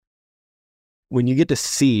when you get to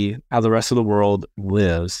see how the rest of the world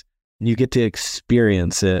lives, and you get to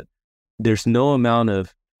experience it, there's no amount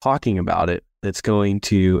of talking about it that's going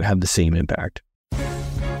to have the same impact.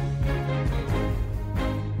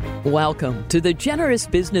 Welcome to the Generous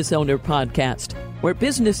Business Owner Podcast, where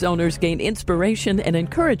business owners gain inspiration and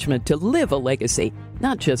encouragement to live a legacy,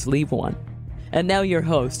 not just leave one. And now your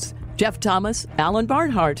hosts, Jeff Thomas, Alan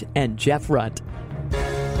Barnhart, and Jeff Rutt.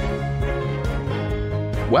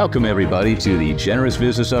 Welcome, everybody, to the Generous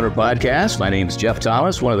Business Owner Podcast. My name is Jeff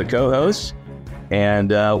Thomas, one of the co-hosts,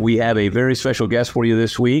 and we have a very special guest for you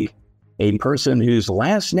this week, a person whose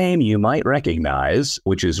last name you might recognize,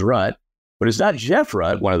 which is Rutt, but it's not Jeff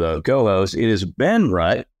Rutt, one of the co-hosts. It is Ben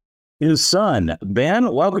Rutt, his son.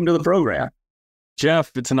 Ben, welcome to the program.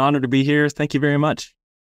 Jeff, it's an honor to be here. Thank you very much.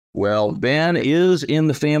 Well, Ben is in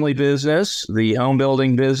the family business, the home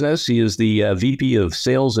building business. He is the VP of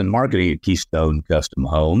Sales and Marketing at Keystone Custom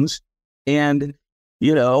Homes. And,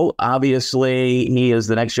 you know, obviously he is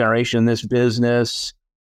the next generation in this business.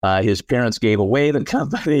 His parents gave away the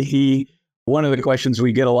company. One of the questions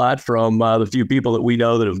we get a lot from the few people that we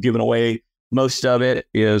know that have given away most of it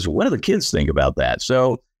is, what do the kids think about that?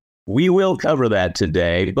 So we will cover that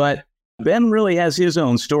today, but Ben really has his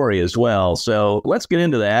own story as well. So let's get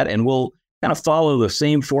into that, and we'll kind of follow the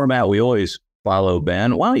same format we always follow,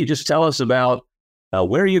 Ben. Why don't you just tell us about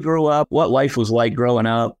where you grew up, what life was like growing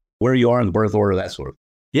up, where you are in the birth order, that sort of thing.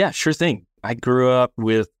 Yeah, sure thing. I grew up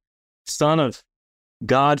with son of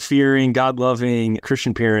God-fearing, God-loving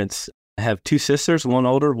Christian parents. I have two sisters, one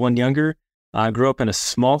older, one younger. I grew up in a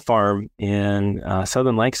small farm in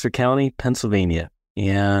southern Lancaster County, Pennsylvania,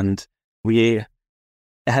 and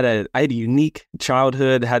I had a unique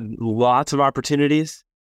childhood, had lots of opportunities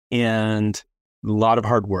and a lot of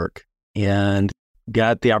hard work, and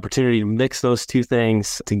got the opportunity to mix those two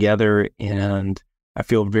things together. And I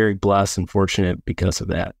feel very blessed and fortunate because of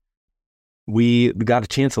that. We got a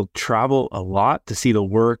chance to travel a lot to see the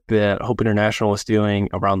work that Hope International was doing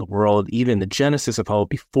around the world, even the genesis of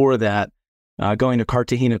Hope. Before that, going to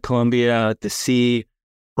Cartagena, Colombia to see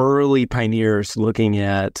early pioneers looking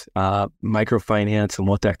at microfinance and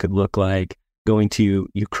what that could look like, going to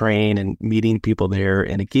Ukraine and meeting people there.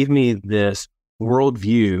 And it gave me this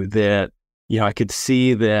worldview that, you know, I could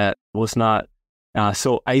see that was not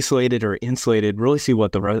so isolated or insulated, really see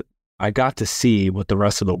what I got to see what the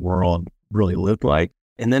rest of the world really lived like.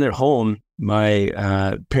 And then at home,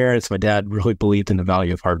 my parents, my dad really believed in the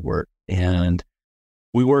value of hard work. And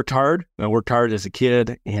we worked hard. I worked hard as a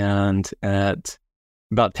kid. And at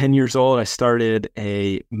about 10 years old, I started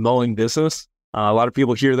a mowing business. A lot of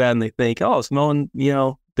people hear that and they think, oh, it's mowing, you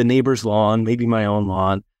know, the neighbor's lawn, maybe my own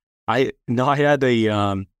lawn. I had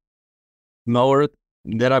a mower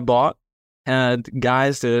that I bought, had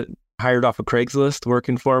guys that hired off of Craigslist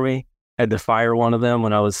working for me. I had to fire one of them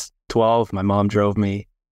when I was 12. My mom drove me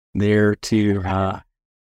there to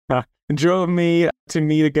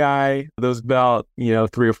meet a guy that was about, 3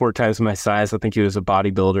 or 4 times my size. I think he was a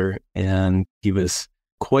bodybuilder, and he was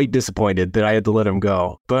quite disappointed that I had to let him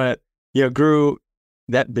go. But, grew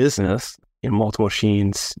that business in multiple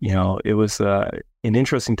machines. It was an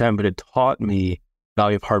interesting time, but it taught me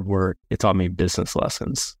value of hard work. It taught me business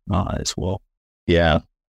lessons as well. Yeah,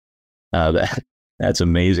 that's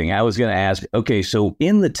amazing. I was going to ask, okay, so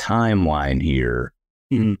in the timeline here,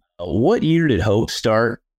 what year did Hope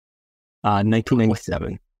start?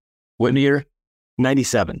 1997. What year?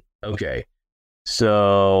 97. Okay.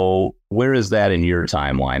 So where is that in your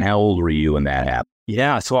timeline? How old were you when that happened?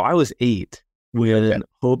 Yeah, so I was 8 when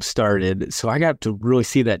Hope started. So I got to really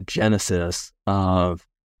see that genesis of,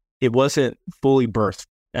 it wasn't fully birthed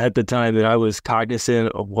at the time that I was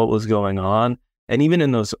cognizant of what was going on. And even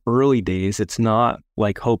in those early days, it's not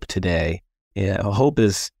like Hope today. Yeah, Hope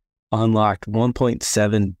has unlocked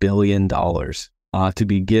 $1.7 billion to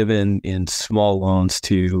be given in small loans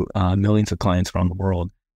to millions of clients around the world.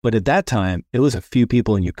 But at that time, it was a few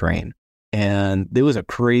people in Ukraine. And there was a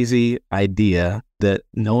crazy idea that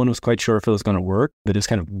no one was quite sure if it was going to work, but it's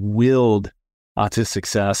kind of willed to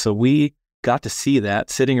success. So we got to see that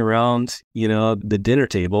sitting around, the dinner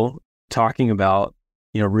table, talking about,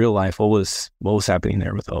 real life, what was happening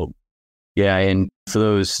there with Hope. Yeah. And for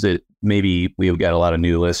those that maybe we've got a lot of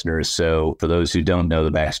new listeners. So for those who don't know the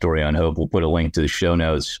backstory on Hope, we'll put a link to the show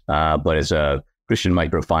notes. But it's a Christian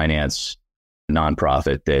microfinance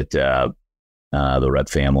nonprofit that the Rutt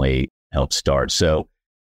family helped start. So,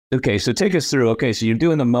 okay, so take us through. Okay, so you're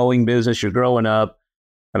doing the mowing business. You're growing up.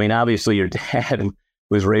 I mean, obviously, your dad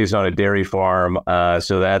was raised on a dairy farm.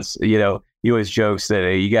 So that's, he always jokes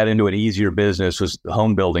that you got into an easier business, was the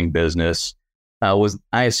home building business.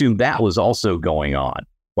 I assume that was also going on.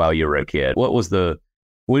 while you were a kid?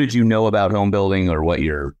 What did you know about home building or what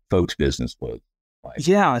your folks' business was like?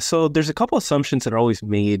 Yeah. So there's a couple assumptions that are always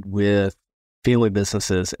made with family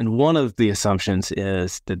businesses. And one of the assumptions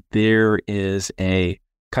is that there is a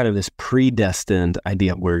kind of this predestined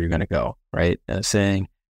idea of where you're going to go, right? Saying,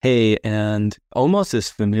 hey, and almost this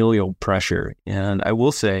familial pressure. And I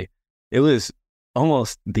will say it was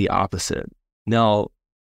almost the opposite. Now,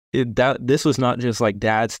 this was not just like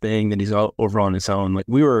dad's thing that he's over on his own. Like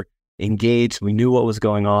we were engaged. We knew what was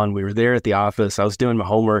going on. We were there at the office. I was doing my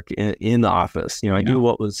homework in the office. I knew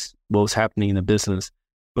what was happening in the business,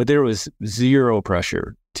 but there was zero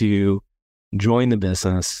pressure to join the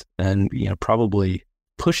business and, probably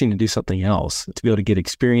pushing to do something else to be able to get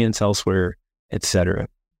experience elsewhere, et cetera.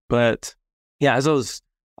 But yeah, as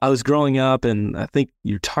I was growing up, and I think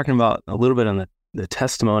you're talking about a little bit on the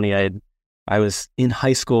testimony, I was in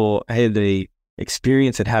high school. I had a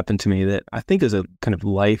experience that happened to me that I think is a kind of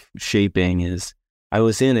life shaping. Is I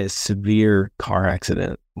was in a severe car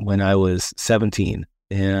accident when I was 17,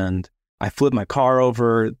 and I flipped my car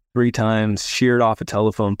over 3 times, sheared off a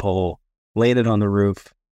telephone pole, landed on the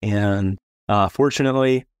roof, and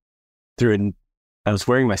fortunately, I was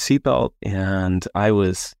wearing my seatbelt and I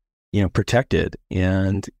was, protected.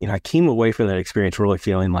 And I came away from that experience really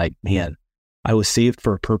feeling like, man, I was saved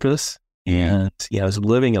for a purpose. And I was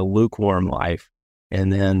living a lukewarm life,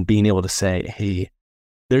 and then being able to say, hey,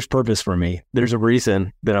 there's purpose for me. There's a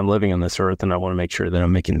reason that I'm living on this earth, and I want to make sure that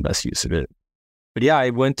I'm making the best use of it. But yeah,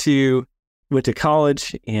 I went to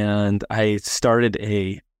college, and I started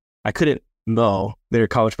I couldn't mow there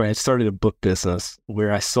at college, but I started a book business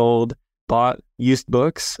where I bought used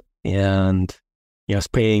books, and I was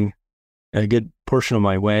paying a good portion of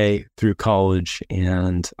my way through college,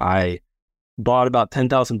 and I bought about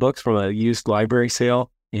 10,000 books from a used library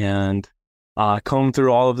sale, and combed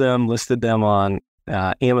through all of them, listed them on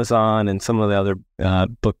Amazon and some of the other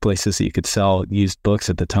book places that you could sell used books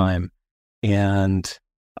at the time. And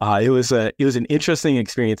it was an interesting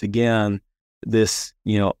experience. Again, this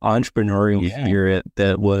entrepreneurial spirit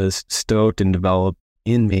that was stoked and developed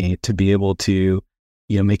in me to be able to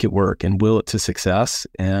make it work and will it to success.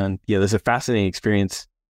 And there's a fascinating experience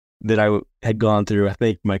that I had gone through. I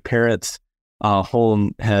think my parents'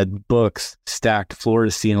 home had books stacked floor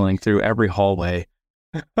to ceiling through every hallway.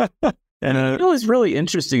 And what's really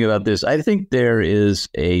interesting about this, I think there is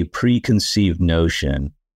a preconceived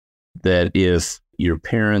notion that if your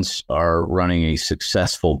parents are running a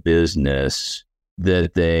successful business,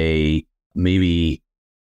 that they maybe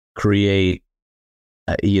create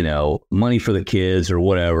money for the kids or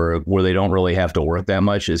whatever, where they don't really have to work that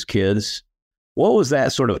much as kids. What was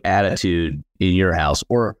that sort of attitude in your house?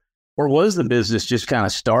 Or was the business just kind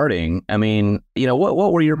of starting? I mean,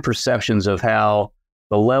 what were your perceptions of how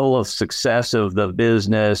the level of success of the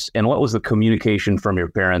business, and what was the communication from your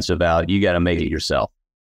parents about you got to make it yourself?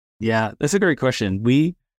 Yeah, that's a great question.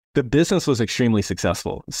 The business was extremely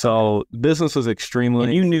successful. So the business was extremely...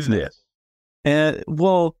 And you knew this? And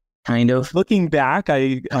well... Kind of. Looking back,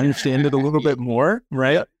 I understand it a little bit more,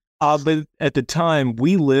 right? But at the time,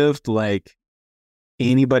 we lived like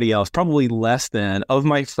anybody else, probably less than. Of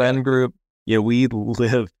my friend group, we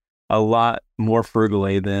lived a lot more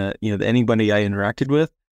frugally than anybody I interacted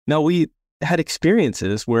with. Now, we had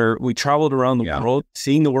experiences where we traveled around the world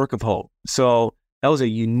seeing the work of hope. So that was a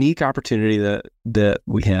unique opportunity that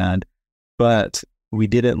we had, but we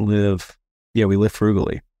didn't live, we lived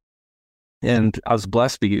frugally. And I was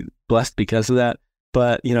blessed because of that.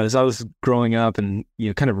 But, as I was growing up and,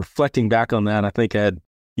 kind of reflecting back on that, I think I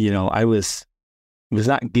was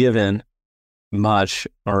not given much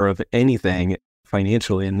or of anything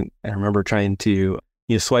financially. And I remember trying to,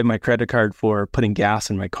 swipe my credit card for putting gas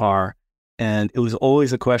in my car. And it was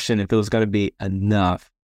always a question if it was going to be enough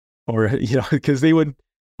or, because they would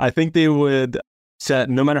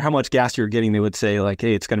set, no matter how much gas you were getting, they would say like,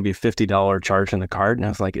 hey, it's going to be a $50 charge on the card. And I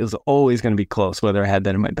was like, it was always going to be close, whether I had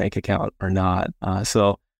that in my bank account or not.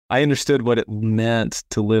 So I understood what it meant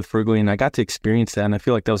to live frugally, and I got to experience that. And I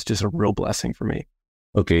feel like that was just a real blessing for me.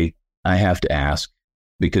 Okay. I have to ask,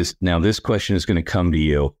 because now this question is going to come to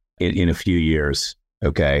you in a few years.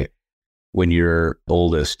 Okay. When your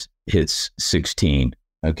oldest hits 16.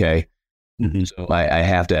 Okay. Mm-hmm. So I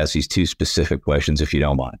have to ask these 2 specific questions if you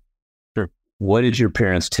don't mind. What did your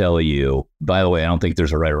parents tell you? By the way, I don't think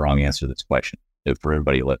there's a right or wrong answer to this question for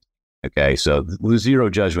everybody listening. Okay, so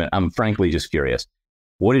zero judgment. I'm frankly just curious.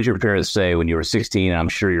 What did your parents say when you were 16? I'm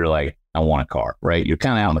sure you're like, I want a car, right? You're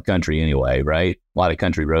kind of out in the country anyway, right? A lot of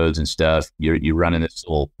country roads and stuff. You're running this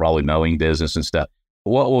little probably mowing business and stuff.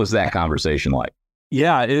 What was that conversation like?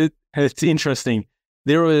 Yeah, it's interesting.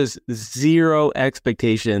 there was zero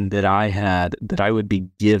expectation that I had that I would be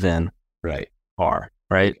given Right. a car,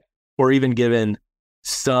 right? Or even given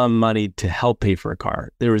some money to help pay for a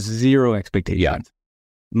car. There was zero expectations. Yeah.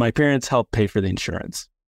 My parents helped pay for the insurance.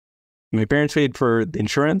 My parents paid for the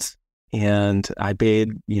insurance, and I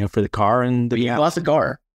paid, for the car. And You bought the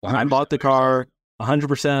car. I bought the car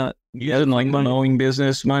 100%. You didn't like the mowing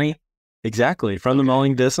business money? Exactly, from the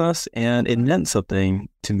mowing business, and it meant something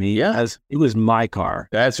to me as it was my car.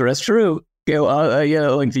 That's true. Okay,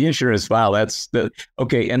 well, like the insurance file.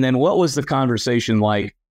 Okay. And then what was the conversation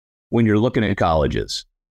like when you're looking at colleges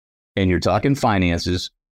and you're talking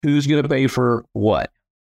finances? Who's going to pay for what?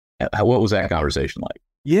 What was that conversation like?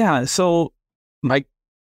 Yeah, so my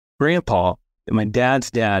grandpa, my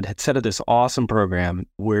dad's dad, had set up this awesome program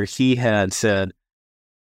where he had said,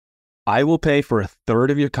 I will pay for a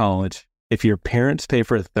third of your college if your parents pay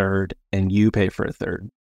for a third and you pay for a third.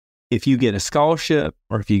 If you get a scholarship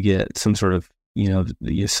or if you get some sort of,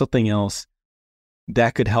 something else,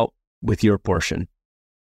 that could help with your portion,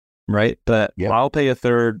 right? But I'll pay a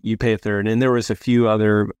third, you pay a third. And there was a few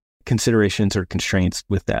other considerations or constraints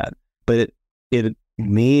with that. But it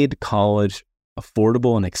made college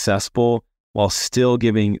affordable and accessible while still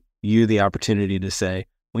giving you the opportunity to say,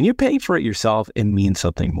 when you're paying for it yourself, it means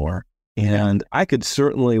something more. And I could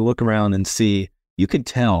certainly look around and see, you could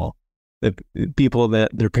tell that people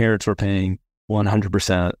that their parents were paying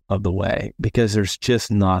 100% of the way because there's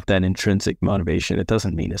just not that intrinsic motivation. It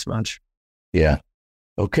doesn't mean as much. Yeah.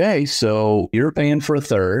 Okay. So you're paying for a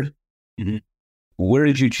third. Mm-hmm. Where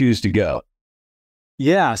did you choose to go?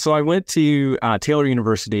 Yeah. So I went to Taylor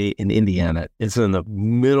University in Indiana. It's in the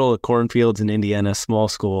middle of cornfields in Indiana, small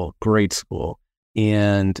school, great school.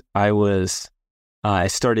 And I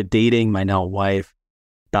started dating my now wife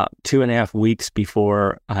about 2.5 weeks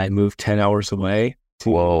before I moved 10 hours away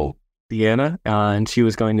to Indiana, and she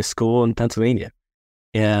was going to school in Pennsylvania.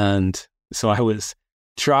 And so I was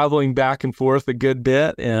traveling back and forth a good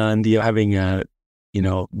bit and, having a,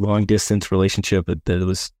 long distance relationship that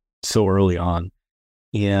was so early on.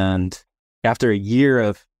 And after a year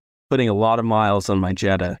of putting a lot of miles on my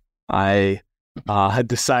Jetta, I had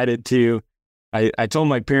decided to, I told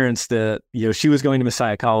my parents that, she was going to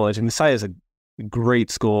Messiah College, and Messiah is a great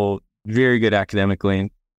school, very good academically, and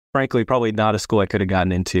frankly, probably not a school I could have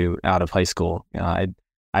gotten into out of high school.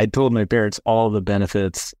 I told my parents all the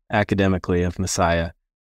benefits academically of Messiah,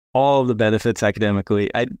 all of the benefits academically.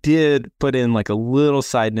 I did put in like a little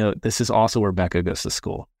side note, this is also where Becca goes to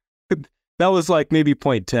school. That was like maybe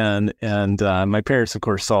point 10, and my parents, of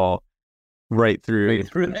course, saw right through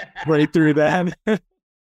that.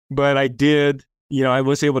 But I did, I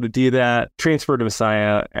was able to do that, transfer to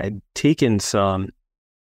Messiah. I'd taken some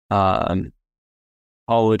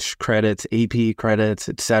college credits, AP credits,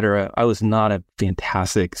 etc. I was not a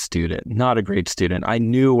fantastic student, not a great student. I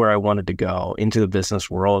knew where I wanted to go into the business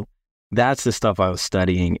world. That's the stuff I was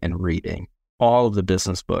studying and reading, all of the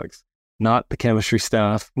business books, not the chemistry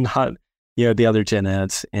stuff, not, the other gen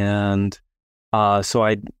eds. And so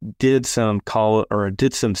I did some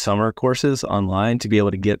summer courses online to be able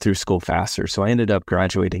to get through school faster. So I ended up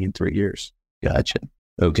graduating in 3 years. Gotcha.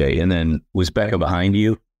 Okay. And then was Becca behind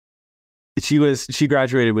you? She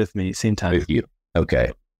graduated with me, same time. With you.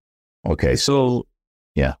 Okay. So,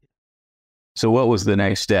 yeah. So what was the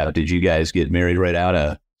next step? Did you guys get married right out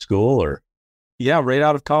of school or? Yeah, right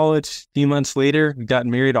out of college. A few months later, we got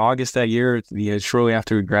married August that year, shortly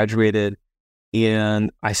after we graduated.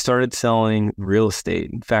 And I started selling real estate.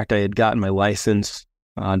 In fact, I had gotten my license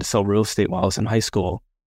to sell real estate while I was in high school.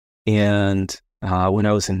 And when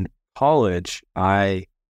I was in college, I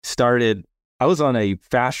was on a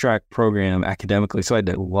fast track program academically. So I had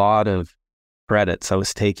a lot of credits I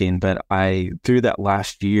was taking. But through that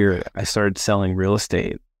last year, I started selling real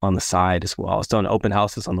estate on the side as well. I was doing open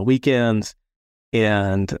houses on the weekends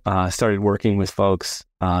and started working with folks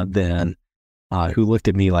then who looked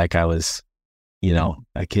at me like I was,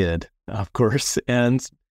 a kid, of course.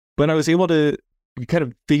 But I was able to kind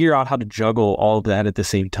of figure out how to juggle all of that at the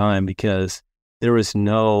same time because there's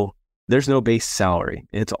no base salary.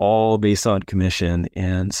 It's all based on commission.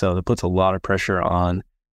 And so that puts a lot of pressure on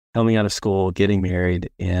coming out of school, getting married,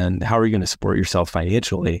 and how are you going to support yourself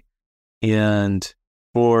financially? And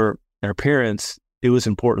for our parents, it was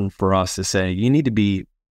important for us to say, you need to be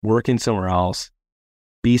working somewhere else,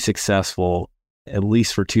 be successful, at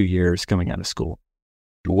least for 2 years coming out of school.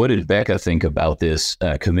 What did Becca think about this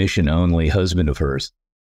commission-only husband of hers?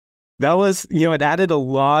 That was, it added a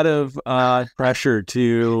lot of pressure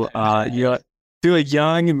to, to a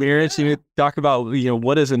young marriage. Talk about,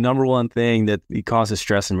 what is the number one thing that causes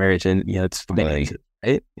stress in marriage? And, it's money,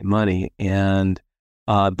 right? Money. And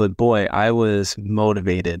But boy, I was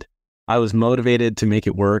motivated. I was motivated to make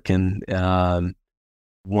it work, and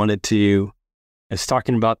wanted to. I was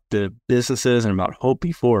talking about the businesses and about hope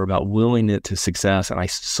before, about willing it to success, and I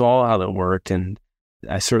saw how that worked, and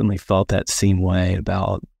I certainly felt that same way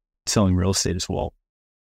about selling real estate as well.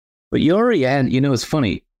 But you already had, it's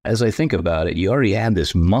funny, as I think about it, you already had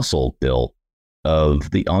this muscle built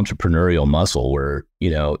of the entrepreneurial muscle where,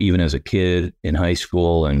 even as a kid in high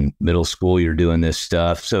school and middle school, you're doing this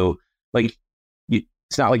stuff. So like,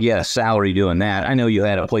 it's not like you had a salary doing that. I know you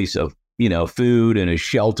had a place of, food and a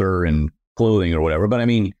shelter and clothing or whatever, but I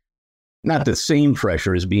mean, not the same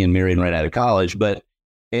pressure as being married right out of college, but,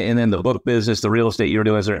 and then the book business, the real estate you were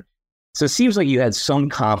doing. So it seems like you had some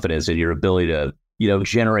confidence in your ability to,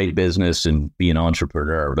 generate business and be an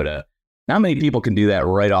entrepreneur, but not many people can do that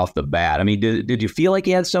right off the bat. I mean, did you feel like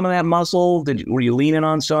you had some of that muscle? Were you leaning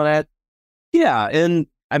on some of that? Yeah. And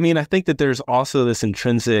I mean, I think that there's also this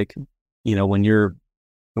intrinsic, when you're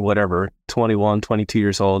 21, 22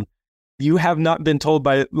 years old, you have not been told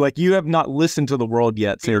you have not listened to the world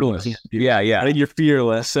yet. Fearless. Yeah. I think you're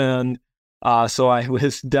fearless. And so I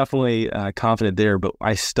was definitely confident there, but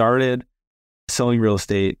I started selling real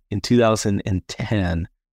estate in 2010.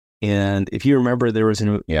 And if you remember, there was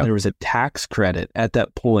a tax credit at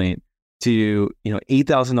that point to,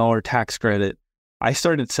 $8,000 tax credit. I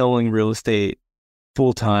started selling real estate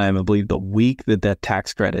full time, I believe, the week that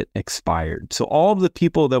tax credit expired. So all of the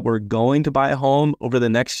people that were going to buy a home over the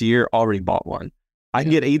next year already bought one. I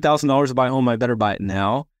can get $8,000 to buy a home. I better buy it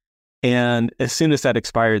now. And as soon as that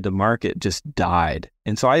expired, the market just died.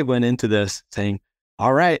 And so I went into this saying,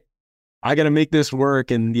 all right, I got to make this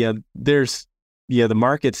work. And the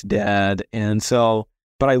market's dead. And so,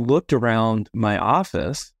 but I looked around my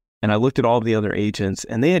office and I looked at all the other agents,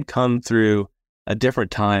 and they had come through a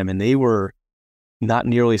different time and they were not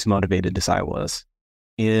nearly as motivated as I was.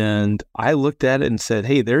 And I looked at it and said,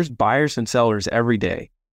 hey, there's buyers and sellers every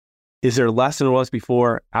day. Is there less than it was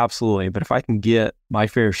before? Absolutely. But if I can get my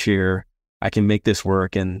fair share, I can make this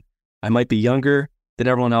work. And I might be younger than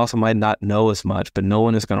everyone else. I might not know as much, but no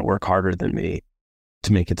one is going to work harder than me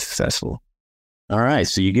to make it successful. All right.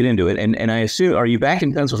 So you get into it. And I assume, are you back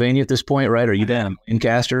in Pennsylvania at this point, right? Are you down in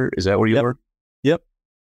Lancaster? Is that where you were? Yep.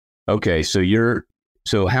 Okay.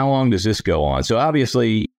 So how long does this go on? So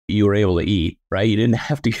obviously you were able to eat, right? You didn't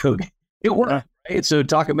have to go. It worked, right? So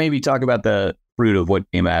talk about the fruit of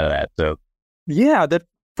what came out of that. So yeah, that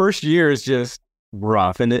first year is just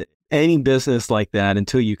rough. And any business like that,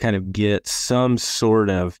 until you kind of get some sort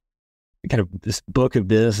of this book of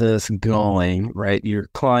business going, right? Your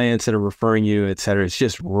clients that are referring you, et cetera, it's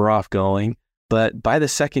just rough going. But by the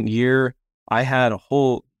second year, I had a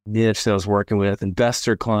whole niche that I was working with,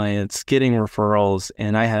 investor clients, getting referrals,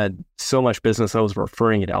 and I had so much business I was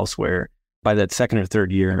referring it elsewhere. By that second or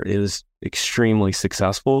third year, it was extremely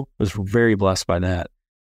successful. I was very blessed by that.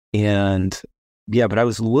 And yeah, but I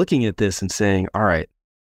was looking at this and saying, all right,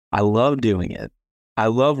 I love doing it. I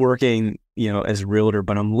love working, as a realtor,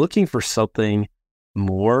 but I'm looking for something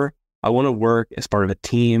more. I want to work as part of a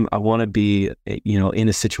team. I want to be, in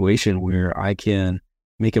a situation where I can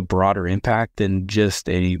make a broader impact than just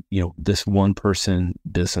this one person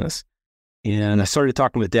business. And I started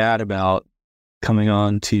talking with Dad about coming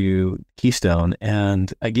on to Keystone.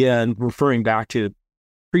 And again, referring back to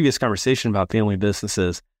previous conversation about family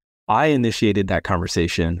businesses, I initiated that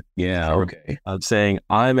conversation. Yeah. Okay. Of saying,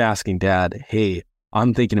 I'm asking Dad, hey,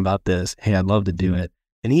 I'm thinking about this. Hey, I'd love to do it.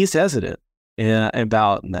 And he's hesitant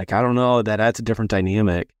about I don't know, that adds a different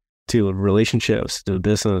dynamic to relationships, to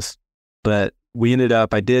business. But we ended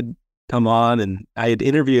up, I did come on, and I had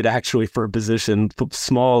interviewed actually for a position.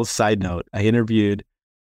 Small side note,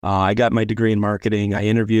 I got my degree in marketing. I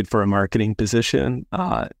interviewed for a marketing position,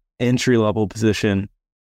 entry-level position,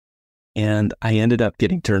 and I ended up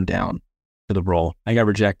getting turned down for the role. I got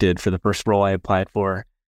rejected for the first role I applied for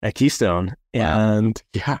at Keystone. Wow. And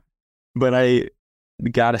yeah, but I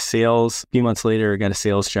got a few months later, I got a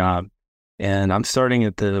sales job, and I'm starting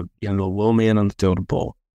at the low man on the totem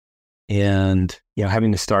pole, and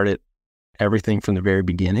having to start it everything from the very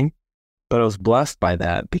beginning. But I was blessed by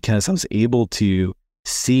that because I was able to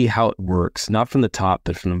see how it works, not from the top,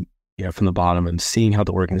 but from the bottom, and seeing how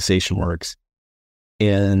the organization works.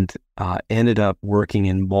 And ended up working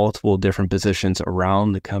in multiple different positions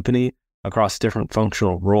around the company across different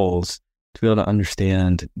functional roles to be able to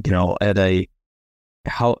understand,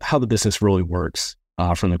 how the business really works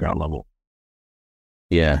from the ground level.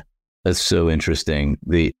 Yeah, that's so interesting.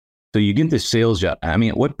 So you get this sales job. I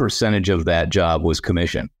mean, what percentage of that job was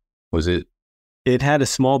commission? Was it? It had a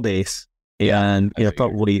small base, And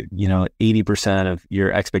probably 80% of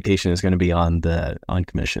your expectation is going to be on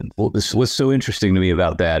commission. Well, what's so interesting to me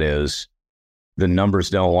about that is the numbers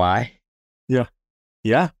don't lie.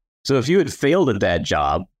 Yeah. So if you had failed at that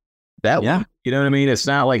job, you know what I mean? It's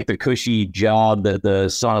not like the cushy job that the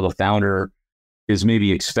son of the founder is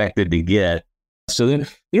maybe expected to get. So then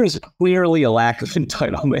there's clearly a lack of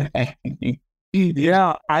entitlement.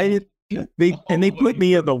 Yeah. They put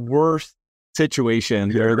me in the worst situation.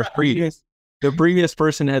 The previous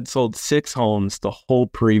person had sold 6 homes the whole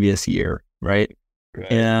previous year, right?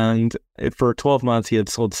 And for 12 months, he had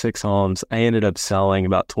sold 6 homes. I ended up selling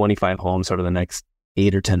about 25 homes over the next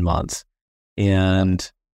 8 or 10 months.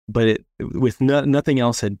 But nothing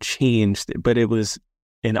else had changed, but it was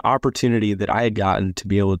an opportunity that I had gotten to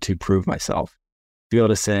be able to prove myself, to be able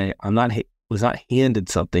to say, was not handed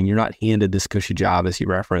something. You're not handed this cushy job, as you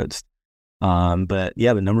referenced. But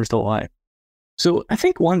yeah, the numbers don't lie. So I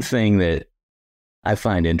think one thing that I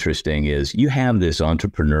find interesting is you have this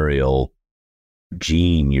entrepreneurial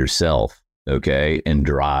gene yourself, okay, and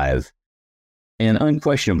drive. And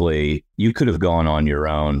unquestionably, you could have gone on your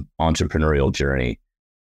own entrepreneurial journey.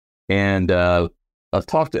 And I've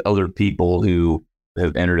talked to other people who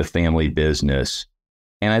have entered a family business.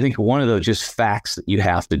 And I think one of the just facts that you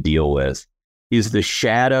have to deal with is the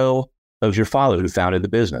shadow of your father who founded the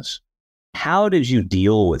business. How did you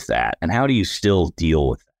deal with that? And how do you still deal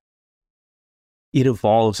with that? It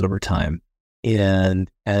evolves over time. And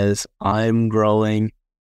as I'm growing,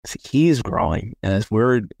 as he's growing, as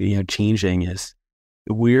we're changing, as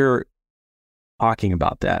we're talking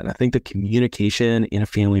about that. And I think the communication in a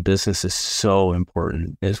family business is so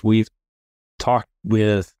important. As we've talked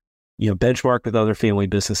with, benchmark with other family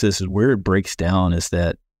businesses, where it breaks down is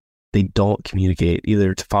that they don't communicate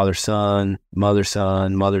either to father-son,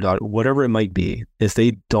 mother-daughter, whatever it might be, is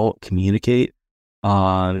they don't communicate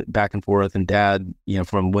back and forth. And dad,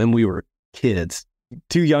 from when we were kids,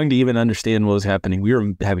 too young to even understand what was happening, we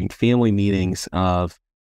were having family meetings of,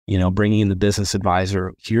 bringing in the business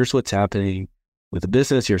advisor. Here's what's happening with the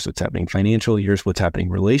business. Here's what's happening financially. Here's what's happening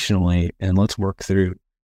relationally. And let's work through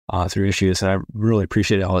issues. And I really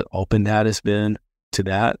appreciate how open that has been to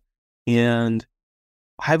that. And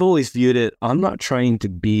I've always viewed it, I'm not trying to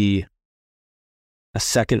be a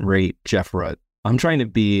second-rate Jeff Rutt. I'm trying to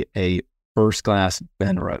be a first-class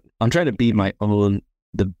Ben Rutt. I'm trying to be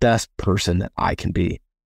the best person that I can be,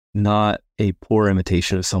 not a poor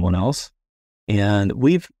imitation of someone else. And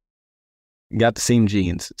we've got the same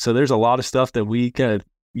genes. So there's a lot of stuff that we kind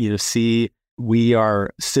of, see we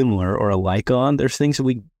are similar or alike on. There's things that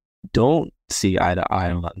we don't see eye to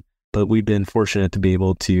eye on. But we've been fortunate to be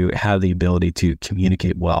able to have the ability to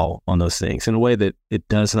communicate well on those things in a way that it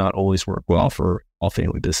does not always work well for all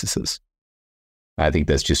family businesses. I think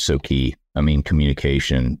that's just so key. I mean,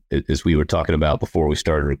 communication, as we were talking about before we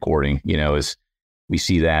started recording, as we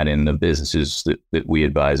see that in the businesses that we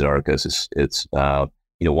advise Arcus, it's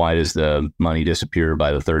why does the money disappear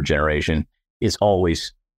by the 3rd generation? It's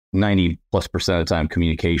always 90+% of the time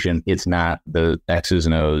communication. It's not the X's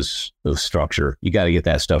and O's of structure. You got to get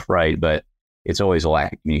that stuff right, but it's always a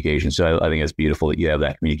lack of communication. So I think it's beautiful that you have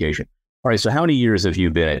that communication. All right. So how many years have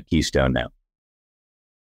you been at Keystone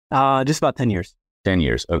now? Just about 10 years. 10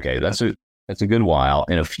 years. Okay. That's a good while.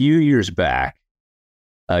 And a few years back,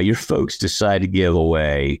 your folks decided to give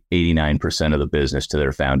away 89% of the business to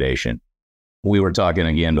their foundation. We were talking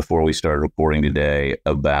again before we started recording today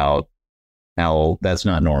about how that's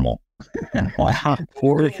not normal.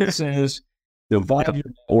 Says divide your net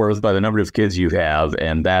worth by the number of kids you have,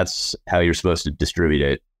 and that's how you're supposed to distribute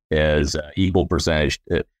it as equal percentage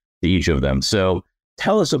to each of them. So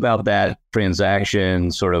tell us about that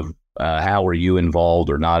transaction, sort of how were you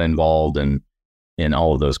involved or not involved, and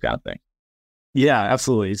all of those kind of things. Yeah,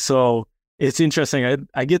 absolutely. So it's interesting.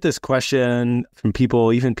 I get this question from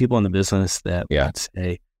people, even people in the business that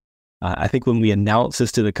say, I think when we announced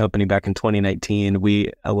this to the company back in 2019,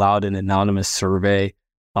 we allowed an anonymous survey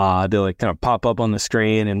to kind of pop up on the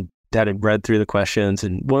screen, and Dad had read through the questions.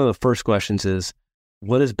 And one of the first questions is,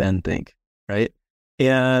 what does Ben think? Right.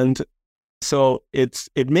 And so it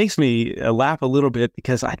makes me laugh a little bit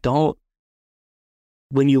because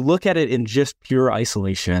when you look at it in just pure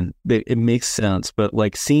isolation, it makes sense. But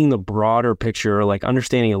like seeing the broader picture, like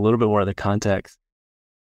understanding a little bit more of the context,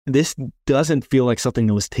 this doesn't feel like something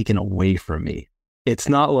that was taken away from me. It's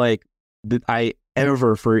not like that I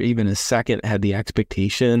ever for even a second had the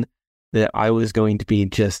expectation that I was going to be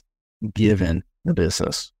just given the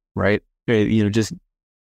business, right? Just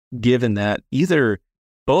given that either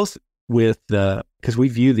both with because we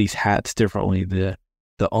view these hats differently, the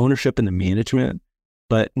ownership and the management,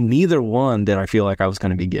 but neither one did I feel like I was going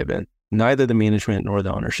to be given. neither the management nor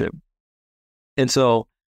the ownership. And so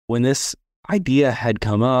when this idea had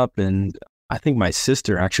come up, and I think my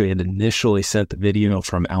sister actually had initially sent the video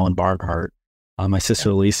from Alan Barnhart. My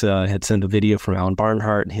sister Lisa had sent a video from Alan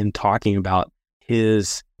Barnhart and him talking about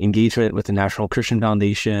his engagement with the National Christian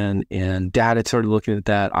Foundation, and Dad had started looking at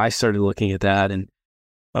that. I started looking at that, and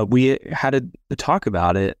we had a talk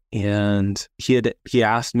about it. And he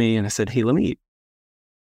asked me, and I said, "Hey, let me."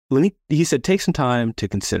 He said, "Take some time to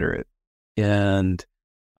consider it." And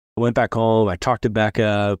I went back home. I talked to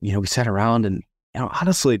Becca. We sat around, and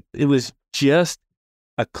honestly, it was just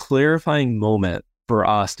a clarifying moment for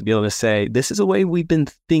us to be able to say, this is a way we've been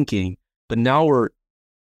thinking, but now we're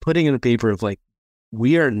putting in a paper of like,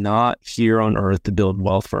 we are not here on earth to build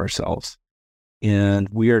wealth for ourselves. And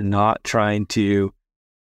we are not trying to,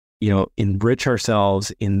 enrich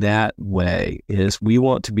ourselves in that way. Is we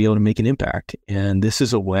want to be able to make an impact. And this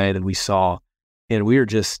is a way that we saw, and we are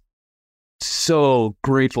just so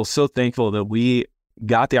grateful, so thankful that we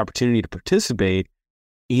got the opportunity to participate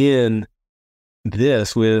in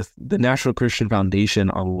this with the National Christian Foundation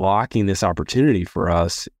unlocking this opportunity for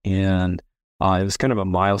us. And it was kind of a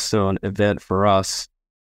milestone event for us,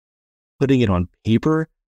 putting it on paper,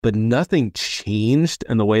 but nothing changed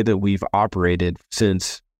in the way that we've operated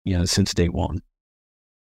since day one.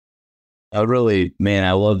 I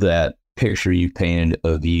love that picture you painted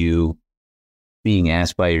of you being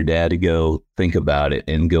asked by your dad to go think about it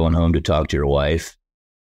and going home to talk to your wife.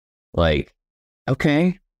 Like,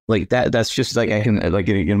 okay. Like that's just like, I can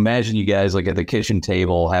imagine you guys like at the kitchen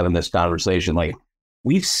table having this conversation. Like,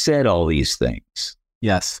 we've said all these things.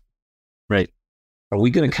 Yes. Right. Are we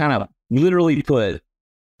going to kind of literally put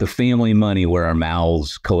the family money where our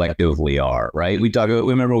mouths collectively are? Right.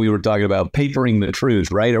 Remember we were talking about papering the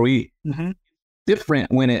truth, right? Are we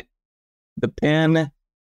different when the pen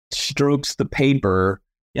strokes the paper?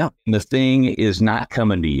 Yeah. And the thing is not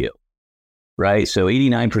coming to you. Right. So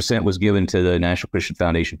 89% was given to the National Christian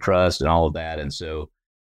Foundation Trust and all of that. And so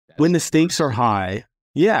when the stakes are high,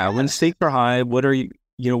 when the stakes are high, what are you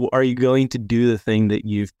going to do the thing that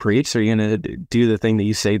you've preached? Are you going to do the thing that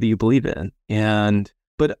you say that you believe in?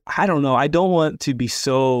 But I don't know. I don't want to be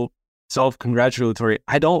so self-congratulatory.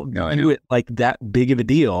 I don't do it like that big of a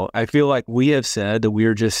deal. I feel like we have said that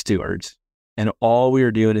we're just stewards, and all we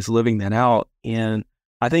are doing is living that out. And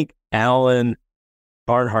I think Alan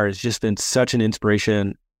Barnhart has just been such an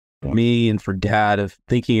inspiration for me and for Dad of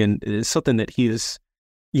thinking, and it's something that he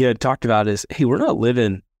had talked about is, hey, we're not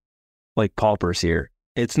living like paupers here.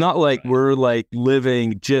 It's not like we're like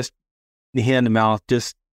living just hand to mouth.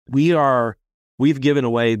 Just we've given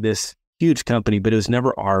away this huge company, but it was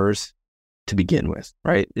never ours to begin with,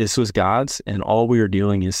 right? This was God's, and all we were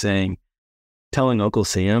doing is telling Uncle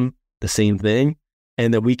Sam the same thing,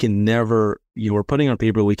 and that we can never, we're putting on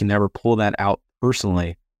paper, we can never pull that out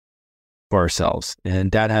personally for ourselves. And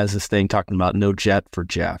Dad has this thing talking about no jet for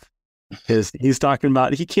Jeff. He's talking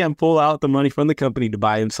about he can't pull out the money from the company to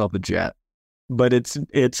buy himself a jet. But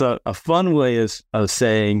it's a fun way of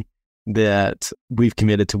saying that we've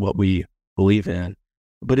committed to what we believe in.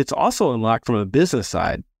 But it's also unlocked from a business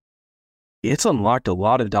side. It's unlocked a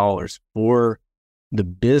lot of dollars for the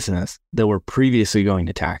business that were previously going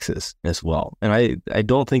to taxes as well. And I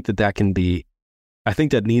don't think that can be, I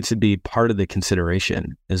think that needs to be part of the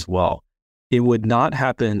consideration as well. It would not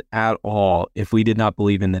happen at all if we did not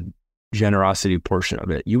believe in the generosity portion of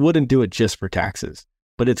it. You wouldn't do it just for taxes,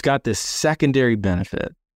 but it's got this secondary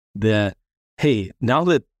benefit that, hey, now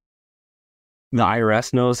that the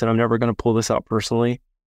IRS knows that I'm never going to pull this out personally,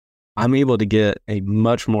 I'm able to get a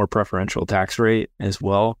much more preferential tax rate as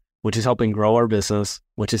well, which is helping grow our business,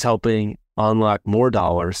 which is helping unlock more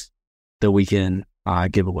dollars that we can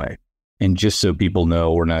give away. And just so people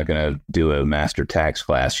know, we're not going to do a master tax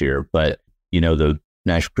class here, but the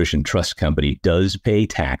National Christian Trust Company does pay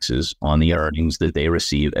taxes on the earnings that they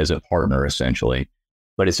receive as a partner, essentially,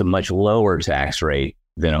 but it's a much lower tax rate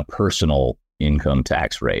than a personal income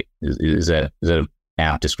tax rate. Is that an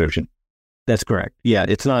apt description? That's correct. Yeah,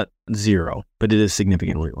 it's not zero, but it is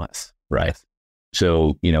significantly less. Right.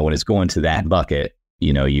 So, when it's going to that bucket,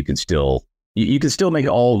 you can still make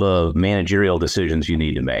all the managerial decisions you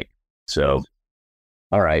need to make. So,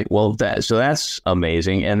 all right, well, that's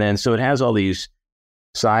amazing. And then, so it has all these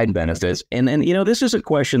side benefits. And then, this is a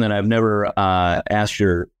question that I've never asked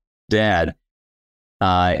your dad.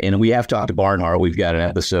 And we have talked to Barnhart. We've got an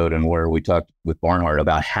episode where we talked with Barnhart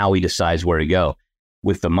about how he decides where to go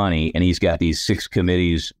with the money. And he's got these 6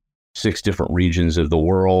 committees, 6 different regions of the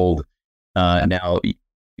world. Now,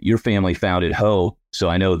 your family founded Hope, so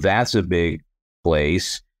I know that's a big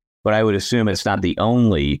place. But I would assume it's not the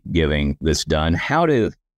only giving that's done. How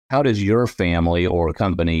do how does your family or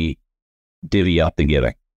company divvy up the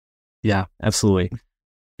giving? Yeah, absolutely.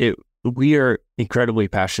 We are incredibly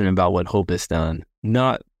passionate about what Hope has done,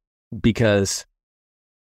 not because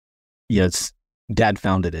it's Dad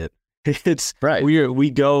founded it. It's right. We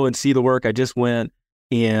go and see the work. I just went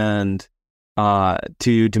and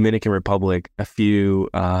to Dominican Republic a few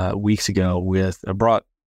weeks ago I brought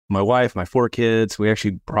my wife, my 4 kids. We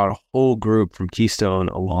actually brought a whole group from Keystone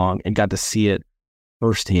along and got to see it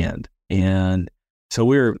firsthand. And so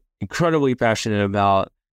we're incredibly passionate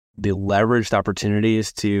about the leveraged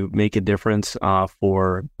opportunities to make a difference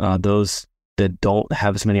for those that don't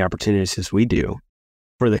have as many opportunities as we do.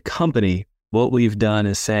 For the company, what we've done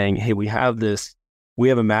is saying, hey, we have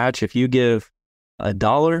a match. If you give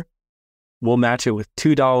 $1, we'll match it with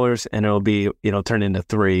 $2 and it'll turn into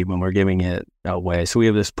 $3 when we're giving it away. So we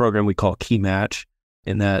have this program we call Key Match,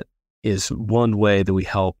 and that is one way that we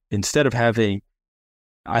help. Instead of having,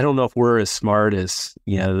 I don't know if we're as smart as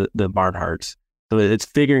the Barnharts. So it's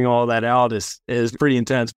figuring all that out is pretty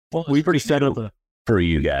intense. Well, we pretty set up for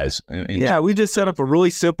you guys. We just set up a really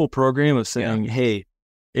simple program of saying, hey,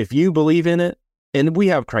 if you believe in it, and we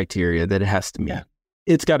have criteria that it has to meet. Yeah.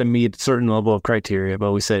 It's got to meet a certain level of criteria,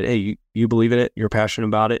 but we said, hey, you believe in it, you're passionate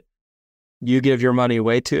about it, you give your money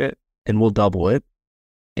away to it, and we'll double it.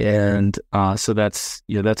 And so that's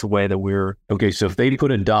a way that we're... Okay, so if they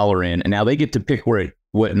put $1 in, and now they get to pick what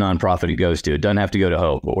nonprofit it goes to. It doesn't have to go to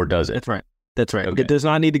Hope, or does it? That's right. Okay. It does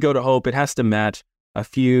not need to go to Hope. It has to match a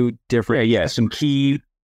few different... Yeah, some key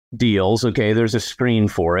deals. Okay, there's a screen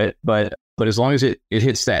for it, but as long as it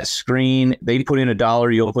hits that screen, they put in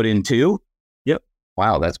 $1, you'll put in $2? Yep.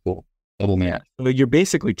 Wow, that's cool. Double match. So you're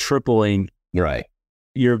basically tripling... Right.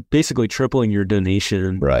 You're basically tripling your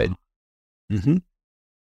donation. Right. Mm-hmm.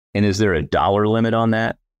 And is there a dollar limit on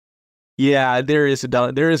that? Yeah, there is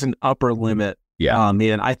there is an upper limit. Yeah.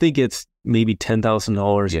 Man, I think it's maybe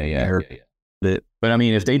 $10,000. Yeah. But I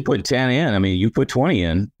mean, if they put 10 in, I mean, you put 20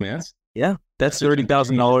 in. That's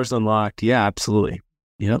 $30,000 unlocked. Yeah, absolutely.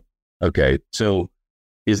 Yep. Okay. So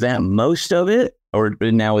is that most of it? Or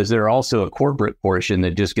now is there also a corporate portion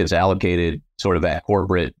that just gets allocated sort of at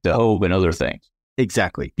corporate to Hope and other things?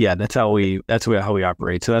 Exactly. Yeah, that's how we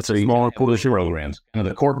operate. So that's a smaller portion programs. Kind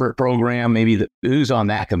of the corporate program, maybe who's on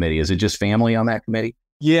that committee? Is it just family on that committee?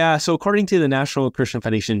 Yeah. So according to the National Christian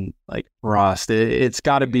Foundation, like Ross, it's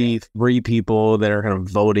got to be 3 people that are kind of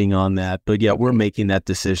voting on that. But yeah, we're making that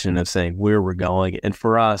decision of saying where we're going. And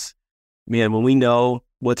for us, man, when we know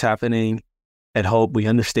what's happening at Hope, we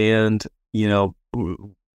understand,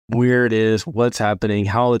 where it is, what's happening,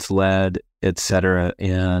 how it's led, et cetera.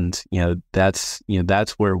 And, that's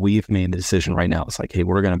where we've made the decision right now. It's like, hey,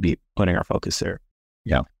 we're going to be putting our focus there.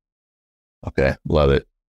 Yeah. Okay. Love it.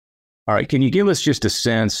 All right. Can you give us just a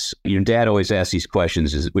sense? Your dad always asks these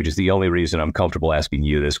questions, which is the only reason I'm comfortable asking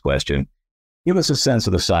you this question. Give us a sense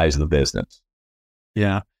of the size of the business.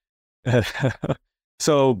 Yeah.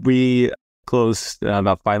 So we closed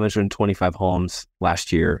about 525 homes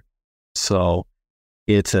last year. So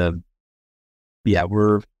it's we're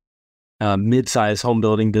a mid-sized home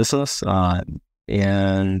building business,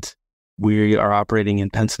 and we are operating in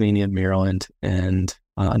Pennsylvania, Maryland, and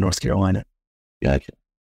North Carolina. Gotcha.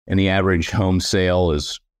 And the average home sale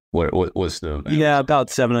is what was the? Yeah, about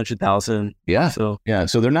 700,000. Yeah. So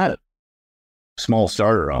they're not small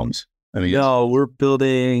starter homes. I mean, no, we're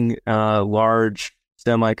building large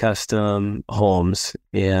semi-custom homes,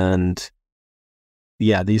 and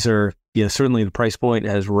these are certainly the price point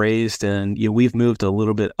has raised, and we've moved a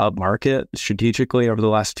little bit up market strategically over the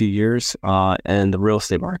last few years, and the real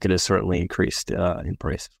estate market has certainly increased in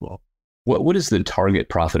price as well. What is the target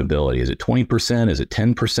profitability? Is it 20%? Is it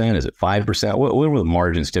 10%? Is it 5%? What are the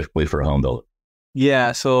margins typically for a home builder?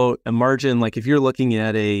 Yeah, so a margin, like if you're looking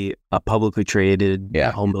at a publicly traded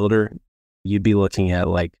home builder, you'd be looking at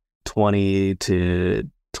like 20 to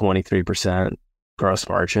 23% gross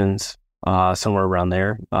margins, somewhere around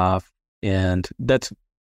there. And that's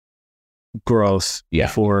gross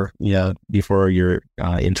before your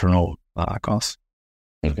internal costs.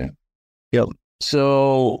 Okay. Yep.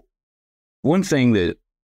 So one thing that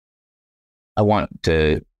I want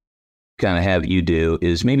to kind of have you do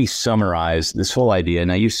is maybe summarize this whole idea.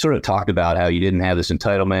 Now, you sort of talked about how you didn't have this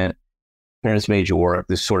entitlement, parents made you work,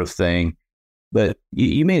 this sort of thing. But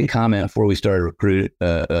you made a comment before we started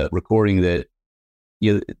recording that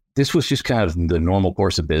this was just kind of the normal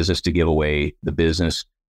course of business to give away the business.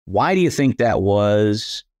 Why do you think that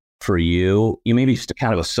was for you? Maybe just a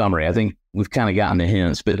kind of a summary. I think we've kind of gotten the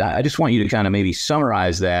hints, but I just want you to kind of maybe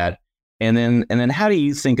summarize that. And then how do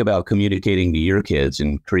you think about communicating to your kids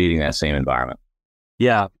and creating that same environment?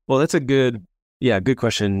 Yeah, well, that's a good Yeah, good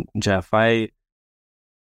question, Jeff.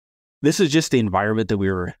 This is just the environment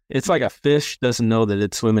that it's like a fish doesn't know that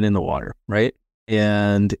it's swimming in the water, right?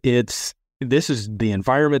 And this is the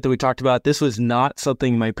environment that we talked about. This was not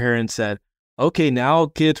something my parents said, okay, now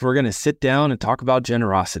kids, we're going to sit down and talk about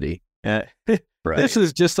generosity. Right. This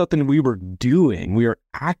is just something we were doing. We were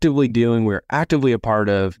actively doing. We were actively a part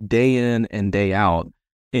of day in and day out.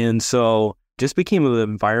 And so just became an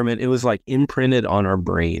environment. It was like imprinted on our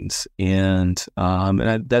brains. And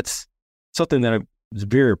that's something that I was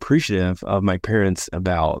very appreciative of my parents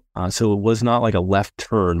about. So it was not like a left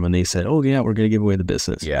turn when they said, oh yeah, we're going to give away the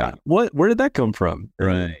business. Yeah. Where did that come from?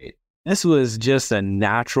 Right. This was just a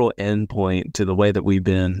natural endpoint to the way that we've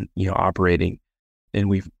been, operating. And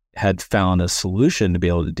we've had found a solution to be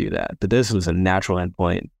able to do that. But this was a natural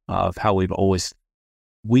endpoint of how we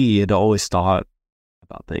had always thought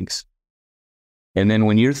about things. And then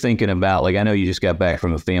when you're thinking about, like, I know you just got back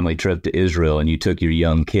from a family trip to Israel and you took your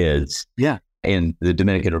young kids. Yeah. In the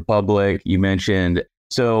Dominican Republic, you mentioned.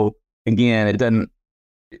 So again,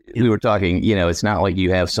 we were talking, it's not like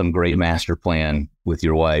you have some great master plan with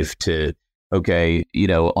your wife to, okay,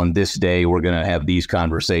 on this day, we're going to have these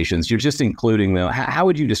conversations. You're just including them. How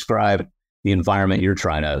would you describe the environment you're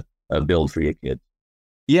trying to build for your kid?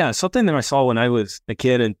 Yeah, something that I saw when I was a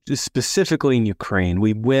kid, and just specifically in Ukraine.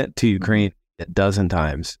 We went to Ukraine a dozen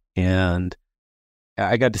times, and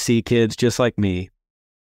I got to see kids just like me,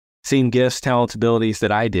 seeing gifts, talents, abilities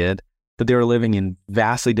that I did, but they were living in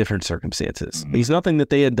vastly different circumstances. There's nothing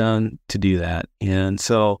that they had done to do that. And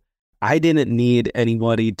so I didn't need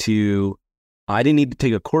to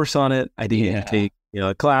take a course on it. I didn't need to take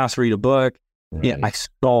a class, read a book. Right. Yeah, I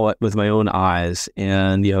saw it with my own eyes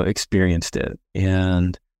and experienced it.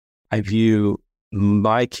 And I view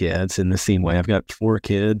my kids in the same way. I've got 4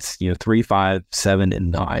 kids, 3, 5, 7,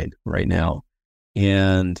 and 9 right now.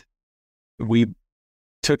 And we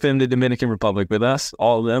took them to Dominican Republic with us,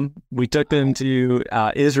 all of them. We took them to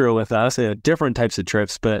Israel with us, different types of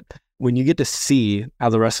trips. But when you get to see how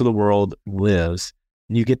the rest of the world lives,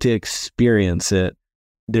 you get to experience it,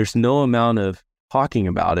 there's no amount of talking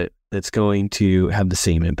about it that's going to have the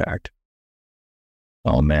same impact.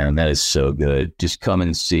 Oh man, that is so good. Just come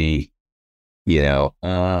and see,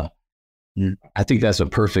 I think that's a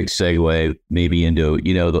perfect segue maybe into,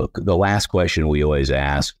 the last question we always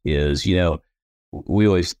ask is,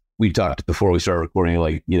 we talked before we started recording,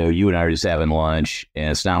 like, you and I are just having lunch,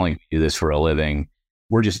 and it's not like we do this for a living.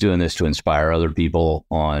 We're just doing this to inspire other people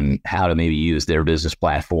on how to maybe use their business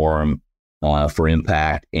platform for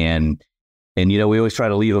impact. And we always try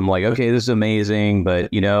to leave them like, okay, this is amazing, but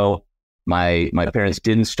my parents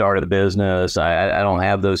didn't start a business. I don't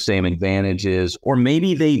have those same advantages, or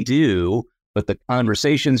maybe they do, but the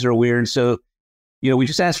conversations are weird. So, we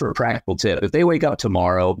just ask for a practical tip. If they wake up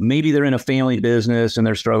tomorrow, maybe they're in a family business and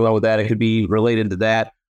they're struggling with that. It could be related to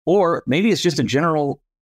that, or maybe it's just a general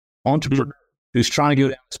entrepreneur who's trying to go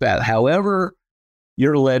down this path. However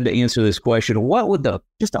you're led to answer this question, what would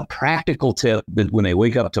just a practical tip that when they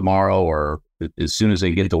wake up tomorrow or as soon as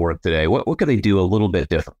they get to work today, what could they do a little bit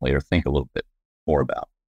differently or think a little bit more about?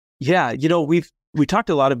 Yeah, we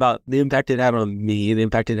talked a lot about the impact it had on me, the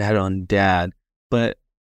impact it had on Dad, but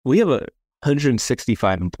we have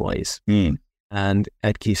 165 employees and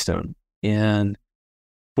at Keystone. And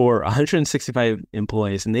for 165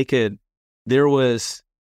 employees, and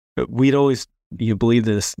we'd always believe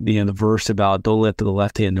this, the verse about don't let the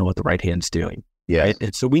left hand know what the right hand's doing. Yeah. Right?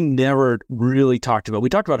 And so we never really we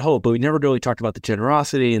talked about hope, but we never really talked about the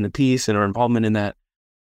generosity and the peace and our involvement in that.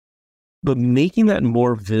 But making that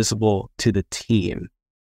more visible to the team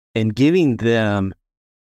and giving them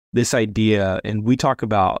this idea, and we talk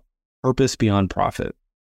about purpose beyond profit.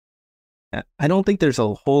 I don't think there's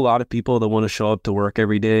a whole lot of people that want to show up to work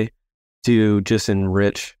every day to just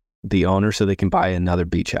enrich the owner so they can buy another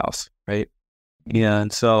beach house, right?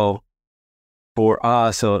 And so for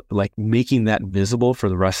us, like making that visible for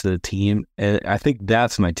the rest of the team, and I think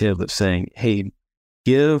that's my tip of saying, hey,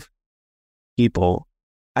 give people,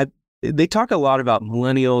 they talk a lot about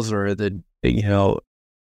millennials or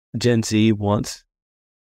Gen Z wants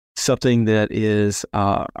something that is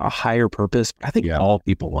a higher purpose. I think all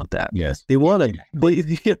people want that. Yes. They want but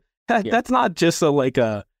that's not just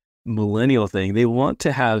a millennial thing. They want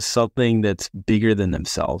to have something that's bigger than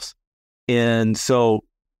themselves. And so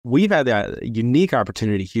we've had that unique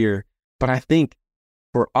opportunity here, but I think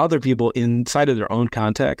for other people inside of their own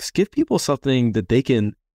context, give people something that they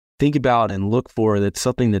can think about and look for that's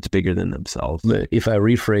something that's bigger than themselves. If I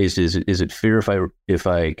rephrased, is it fair if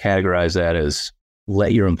I categorize that as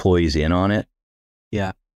let your employees in on it?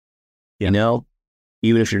 Yeah. Even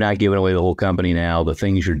if you're not giving away the whole company now, the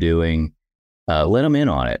things you're doing, let them in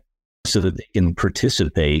on it so that they can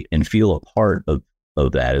participate and feel a part of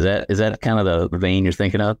that. Is that kind of the vein you're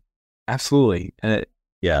thinking of? Absolutely.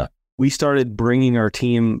 Yeah. We started bringing our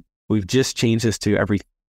team. We've just changed this to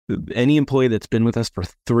any employee that's been with us for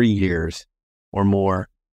 3 years or more,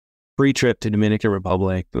 free trip to Dominican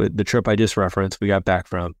Republic. The trip I just referenced, we got back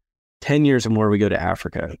from 10 years or more, we go to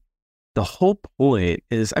Africa. The whole point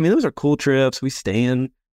is, those are cool trips. We stay in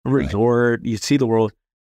a resort, you see the world.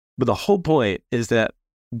 But the whole point is that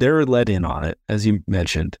they're let in on it, as you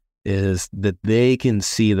mentioned, is that they can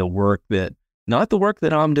see the work not the work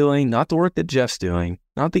that I'm doing, not the work that Jeff's doing,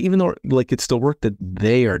 even though it's the work that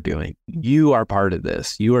they are doing. You are part of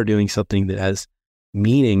this. You are doing something that has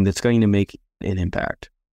meaning, that's going to make an impact.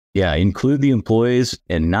 Yeah, include the employees,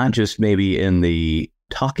 and not just maybe in the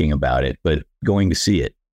talking about it, but going to see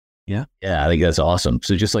it. Yeah. Yeah, I think that's awesome.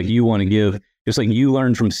 So just like you want to give, just like you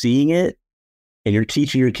learn from seeing it, and you're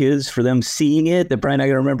teaching your kids for them seeing it, they're probably not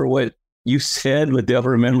going to remember what you said, but they'll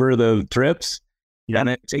remember the trips. Yeah.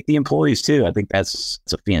 And take the employees too. I think it's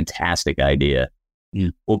a fantastic idea. Yeah.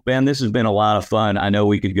 Well, Ben, this has been a lot of fun. I know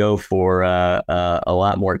we could go for a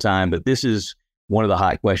lot more time, but this is one of the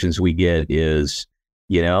hot questions we get is,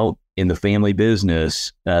 in the family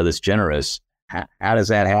business that's generous, how does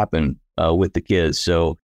that happen with the kids?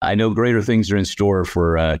 So I know greater things are in store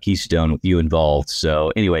for Keystone with you involved.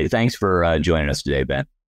 So anyway, thanks for joining us today, Ben.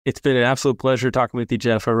 It's been an absolute pleasure talking with you,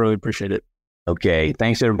 Jeff. I really appreciate it. Okay.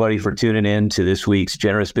 Thanks, everybody, for tuning in to this week's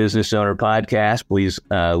Generous Business Owner Podcast. Please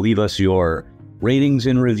leave us your ratings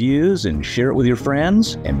and reviews and share it with your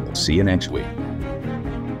friends, and we'll see you next week.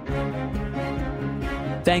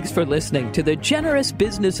 Thanks for listening to the Generous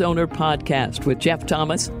Business Owner Podcast with Jeff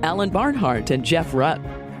Thomas, Alan Barnhart, and Jeff Rutt.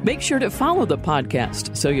 Make sure to follow the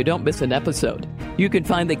podcast so you don't miss an episode. You can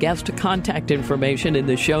find the guest contact information in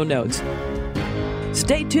the show notes.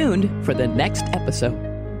 Stay tuned for the next episode.